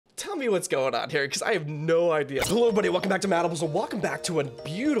tell me what's going on here, because I have no idea. Hello, everybody. Welcome back to Matables, and welcome back to a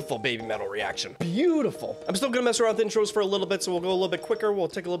beautiful Babymetal reaction. Beautiful. I'm still gonna mess around with intros for a little bit, so we'll go a little bit quicker. We'll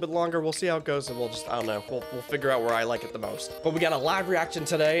take a little bit longer. We'll see how it goes, and we'll just, I don't know. We'll figure out where I like it the most. But we got a live reaction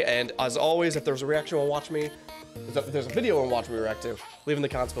today, and as always, if there's a reaction you want to watch me, if there's a video you want to watch me react to, leave in the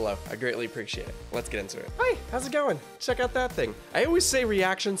comments below. I greatly appreciate it. Let's get into it. Hi, how's it going? Check out that thing. I always say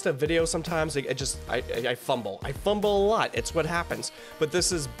reactions to videos sometimes. I fumble. I fumble a lot. It's what happens. But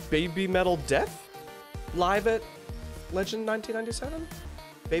this is Babymetal Death? Live at Legend 1997?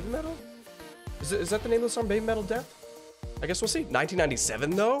 Babymetal? Is that the name of the song, Babymetal Death? I guess we'll see.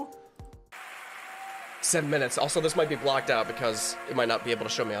 1997 though? 7 minutes. Also, this might be blocked out because it might not be able to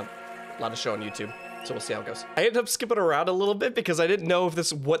show me on, allowed to show on YouTube. So we'll see how it goes. I ended up skipping around a little bit because I didn't know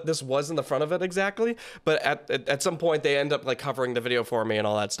if what this was in the front of it exactly. But at some point they end up like covering the video for me and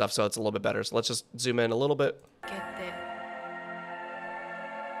all that stuff, so it's a little bit better. So let's just zoom in a little bit.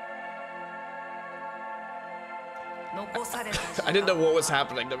 I didn't know what was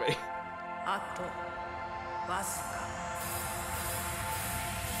happening to me.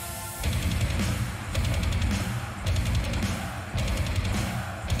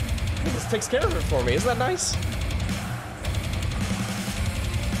 This takes care of it for me. Isn't that nice?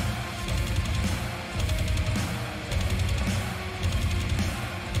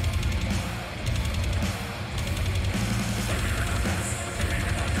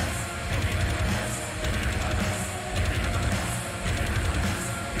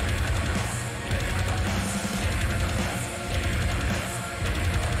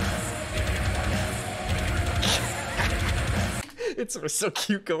 It's so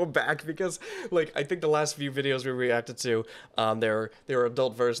cute going back because, like, I think the last few videos we reacted to, they were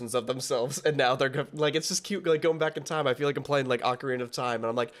adult versions of themselves, and now they're like, it's just cute, like going back in time. I feel like I'm playing like Ocarina of Time, and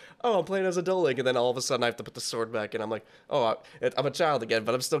I'm like, oh, I'm playing as a Link, and then all of a sudden I have to put the sword back, and I'm like, oh, I'm a child again,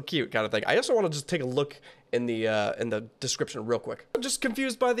 but I'm still cute, kind of thing. I also want to just take a look in the description real quick. I'm just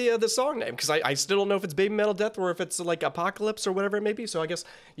confused by the song name because I still don't know if it's Babymetal Death or if it's like Apocalypse or whatever it may be. So I guess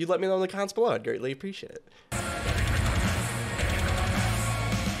you let me know in the comments below. I'd greatly appreciate it.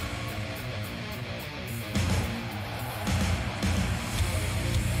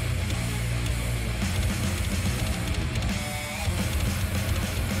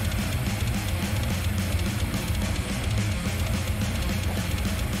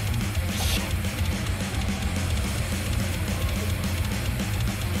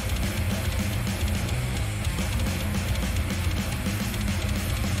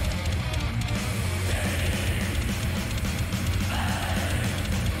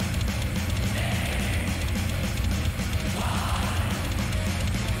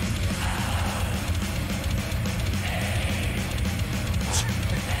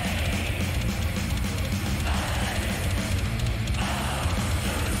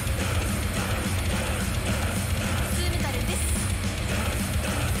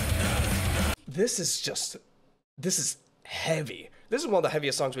 This is heavy. This is one of the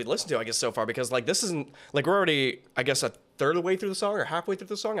heaviest songs we've listened to, I guess, so far, because like this isn't like we're already, I guess, a third of the way through the song or halfway through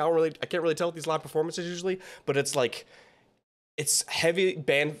the song. I can't really tell with these live performances usually, but it's like it's heavy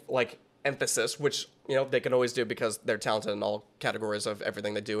band like emphasis, which you know they can always do because they're talented in all categories of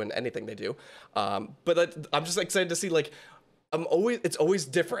everything they do and anything they do. But I'm just excited to see like. It's always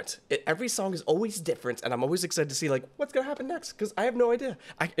different. Every song is always different, and I'm always excited to see like what's gonna happen next because I have no idea.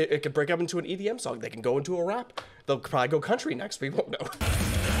 It could break up into an EDM song. They can go into a rap. They'll probably go country next. We won't know.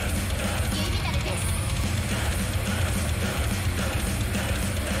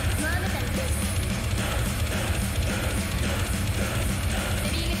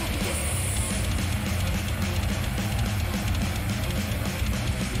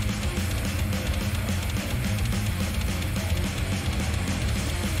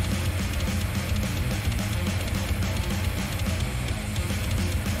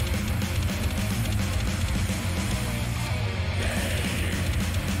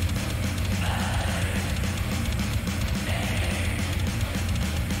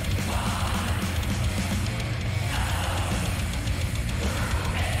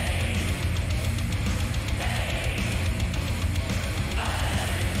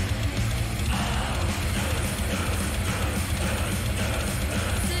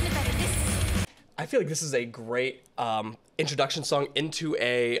 I feel like this is a great introduction song into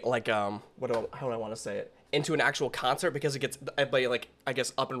a like how do I want to say it, into an actual concert, because it gets everybody like I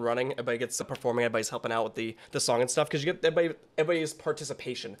guess up and running, everybody gets performing, everybody's helping out with the song and stuff, because you get everybody's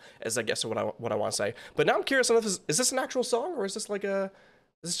participation is I guess what I want to say. But now I'm curious, is this an actual song or is this like is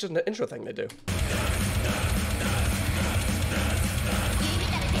this just an intro thing they do?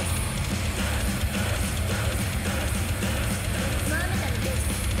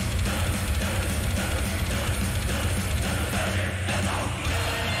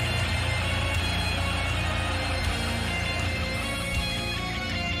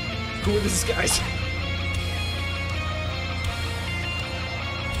 at this, guys.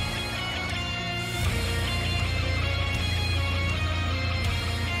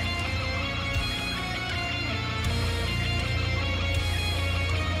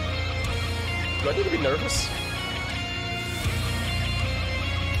 Do I need to be nervous?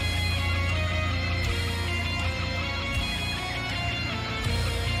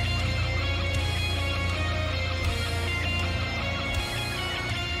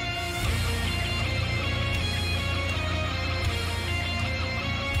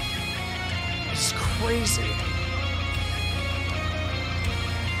 It's crazy.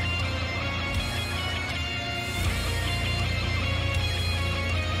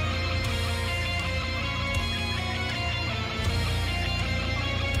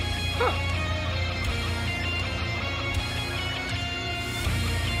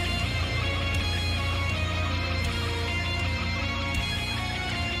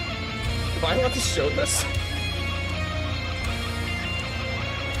 Am I allowed to show this?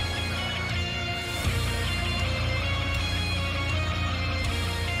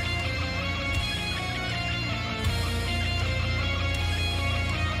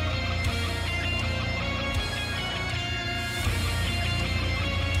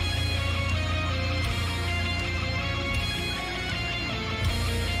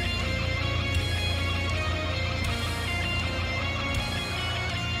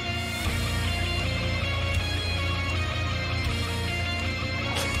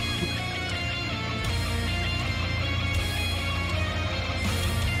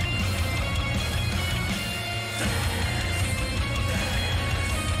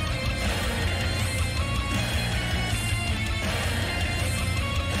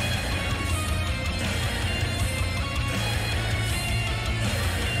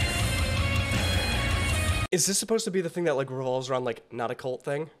 Is this supposed to be the thing that like revolves around like not a cult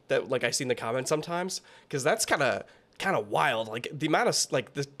thing that like I see in the comments sometimes? Because that's kind of wild. Like the amount of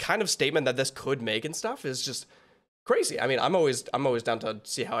like the kind of statement that this could make and stuff is just crazy. I mean, I'm always down to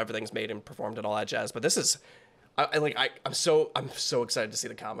see how everything's made and performed and all that jazz. But this is, I'm so excited to see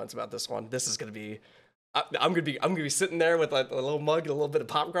the comments about this one. This is gonna be, I'm gonna be sitting there with like a little mug and a little bit of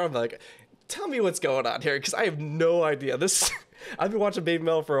popcorn. I'm like, tell me what's going on here, because I have no idea. This. I've been watching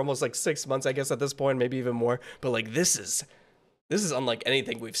Babymetal for almost like 6 months, I guess, at this point, maybe even more. But like, this is unlike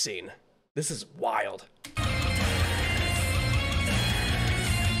anything we've seen. This is wild.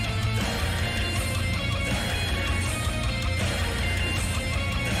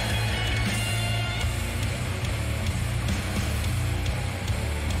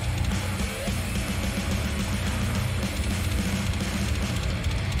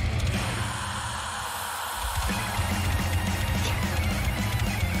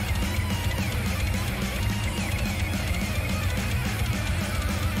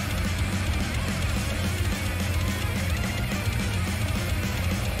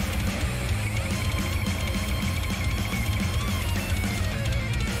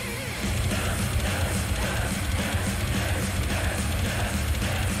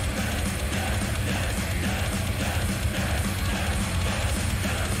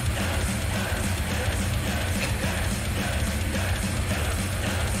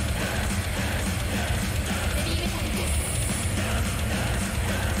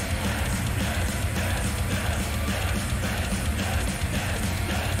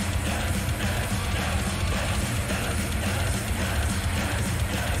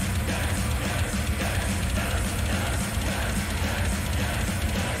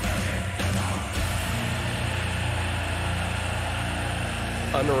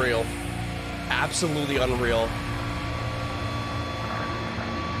 Unreal. Absolutely unreal.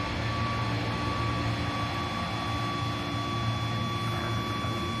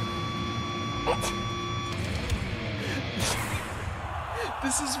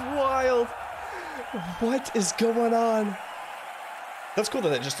 This is wild. What is going on? That's cool that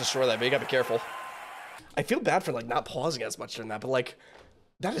they just destroy that, but you gotta be careful. I feel bad for like not pausing as much during that, but like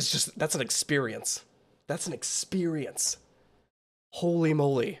that's an experience. That's an experience. Holy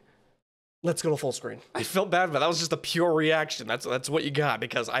moly. Let's go to full screen. I felt bad, but that was just a pure reaction. That's what you got,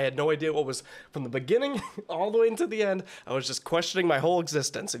 because I had no idea what was from the beginning all the way into the end. I was just questioning my whole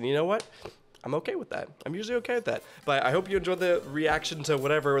existence, and you know what? I'm okay with that. I'm usually okay with that. But I hope you enjoyed the reaction to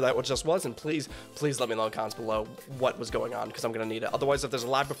whatever that just was, and please let me know in the comments below what was going on, because I'm gonna need it. Otherwise, if there's a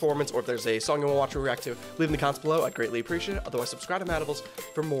live performance or if there's a song you want to watch or react to, leave in the comments below. I'd greatly appreciate it. Otherwise, subscribe to Matables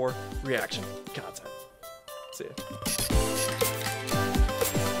for more reaction content. See ya.